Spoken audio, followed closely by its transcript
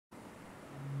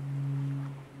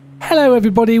Hello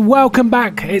everybody, welcome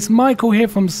back. It's Michael here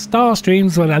from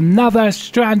StarrStreams with another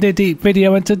Stranded Deep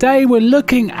video, and today we're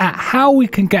looking at how we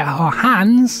can get our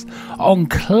hands on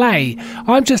clay.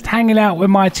 I'm just hanging out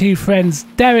with my two friends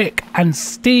Derek and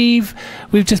Steve.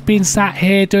 We've just been sat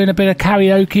here doing a bit of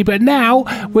karaoke, but now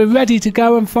we're ready to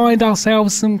go and find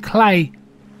ourselves some clay.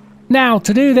 Now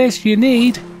to do this you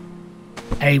need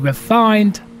a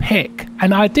refined pick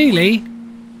and ideally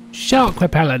shark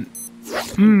repellent.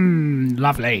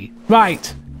 Lovely.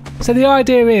 Right, so the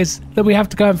idea is that we have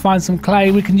to go and find some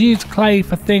clay. We can use clay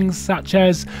for things such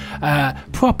as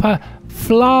proper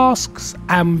flasks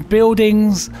and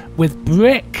buildings with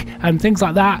brick and things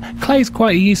like that. Clay's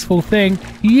quite a useful thing.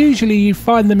 Usually you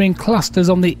find them in clusters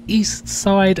on the east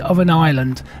side of an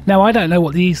island. Now I don't know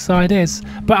what the east side is,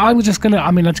 but I'm just gonna,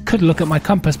 I could look at my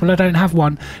compass, but I don't have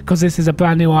one because this is a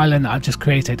brand new island that I've just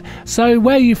created. So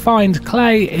where you find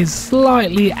clay is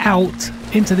slightly out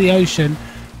into the ocean.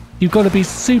 You've got to be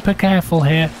super careful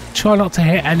here. Try not to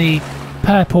hit any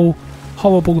purple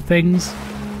horrible things.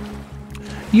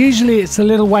 Usually it's a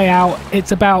little way out.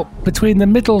 It's about between the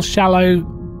middle shallow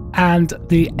and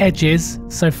the edges,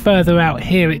 so further out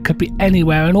here it could be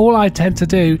anywhere, and all I tend to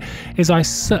do is I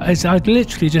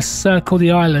literally just circle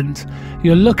the island.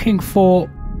 You're looking for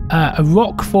a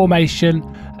rock formation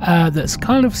that's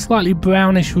kind of slightly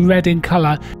brownish red in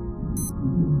colour.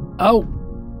 Oh,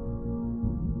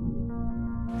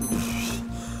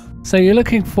 so you're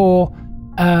looking for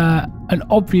an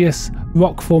obvious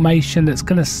rock formation that's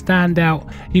going to stand out.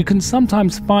 You can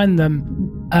sometimes find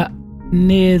them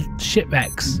near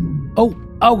shipwrecks.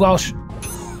 Oh gosh.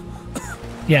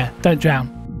 Yeah, don't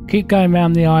drown. Keep going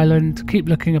around the island. Keep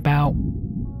looking about.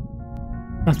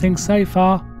 Nothing so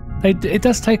far. It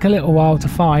does take a little while to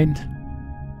find.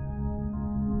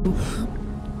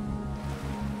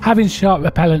 Having shark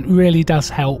repellent really does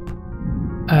help.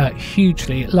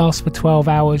 Hugely. It lasts for 12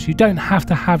 hours. You don't have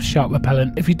to have shark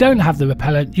repellent. If you don't have the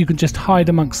repellent, you can just hide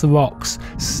amongst the rocks.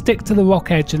 Stick to the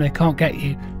rock edge and they can't get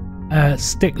you.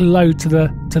 Stick low to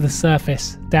the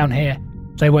surface down here.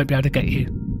 They won't be able to get you.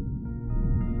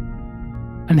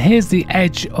 And here's the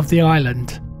edge of the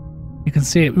island. You can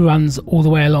see it runs all the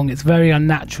way along. It's very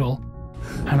unnatural.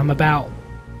 And I'm about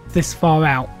this far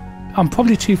out. I'm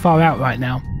probably too far out right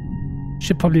now.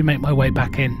 Should probably make my way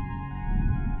back in.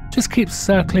 Just keep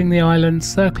circling the island,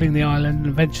 and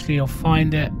eventually you'll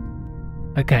find it.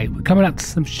 Okay, we're coming up to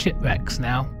some shipwrecks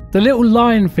now. The little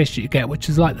lionfish you get, which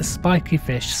is like the spiky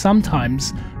fish,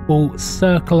 sometimes will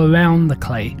circle around the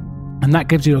clay, and that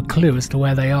gives you a clue as to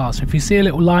where they are. So if you see a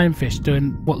little lionfish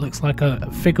doing what looks like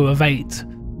a figure of 8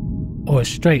 or a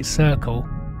straight circle,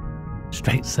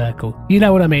 you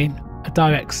know what I mean, a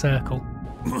direct circle.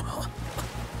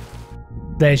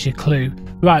 There's your clue.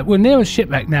 Right, we're near a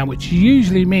shipwreck now, which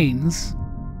usually means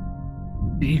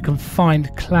that you can find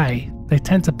clay. They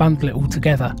tend to bundle it all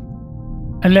together.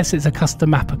 Unless it's a custom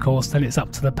map, of course, then it's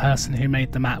up to the person who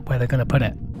made the map where they're going to put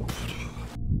it.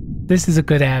 This is a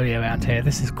good area around here.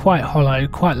 This is quite hollow,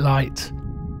 quite light.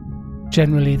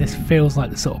 Generally, this feels like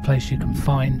the sort of place you can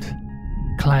find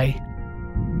clay.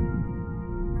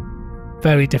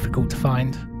 Very difficult to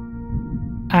find.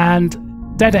 And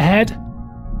dead ahead,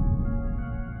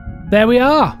 there we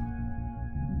are.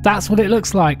 That's what it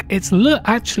looks like. It's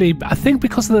actually, I think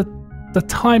because of the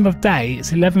time of day,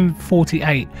 it's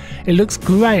 11:48. It looks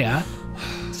grayer.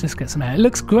 Let's just get some air. It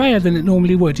looks grayer than it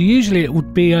normally would. Usually it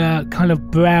would be a kind of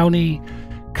browny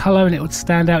colour and it would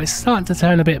stand out. It's starting to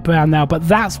turn a bit brown now, but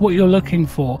that's what you're looking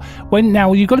for.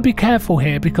 Now you've got to be careful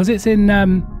here because it's in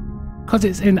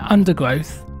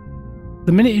undergrowth.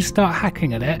 The minute you start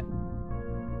hacking at it,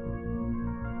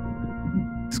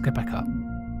 let's go back up.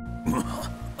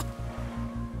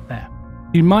 There.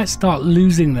 You might start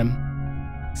losing them.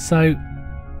 So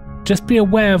just be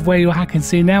aware of where you're hacking.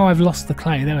 See, now I've lost the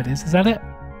clay. There it is. Is that it?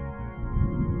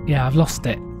 Yeah, I've lost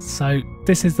it. So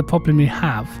this is the problem you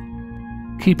have.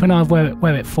 Keep an eye on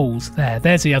where it falls.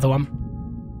 There's the other one.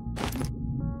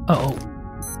 Uh-oh.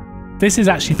 This is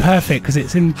actually perfect because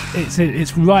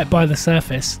it's right by the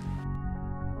surface.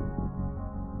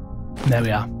 There we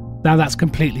are. Now that's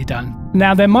completely done.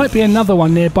 Now there might be another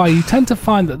one nearby. You tend to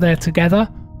find that they're together.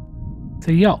 It's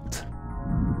a yacht.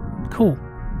 Cool.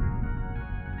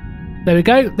 There we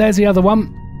go. There's the other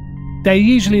one. They're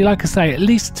usually, like I say, at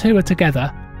least 2 are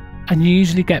together. And you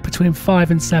usually get between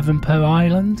 5 and 7 per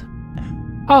island.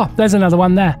 Oh, there's another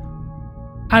one there.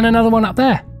 And another one up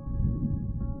there.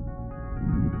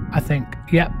 I think.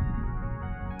 Yep.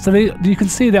 So you can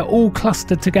see they're all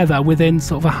clustered together within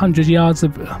sort of 100 yards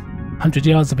of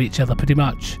each other, pretty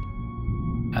much.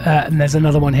 And there's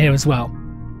another one here as well.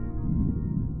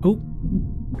 Oh,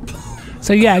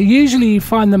 So yeah, usually you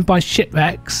find them by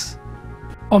shipwrecks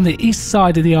on the east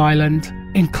side of the island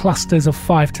in clusters of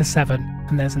 5 to 7.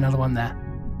 And there's another one there.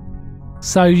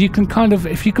 So you can kind of,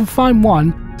 if you can find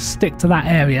one, stick to that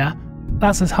area.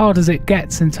 That's as hard as it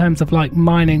gets in terms of like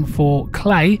mining for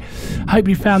clay. Hope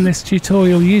you found this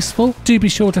tutorial useful. Do be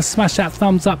sure to smash that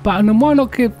thumbs up button, and why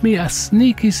not give me a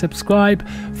sneaky subscribe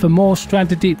for more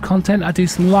Stranded Deep content. I do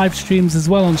some live streams as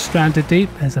well on Stranded Deep.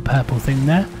 There's a purple thing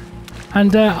there.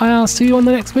 And I'll see you on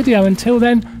the next video. Until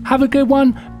then, have a good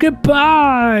one.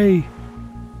 Goodbye.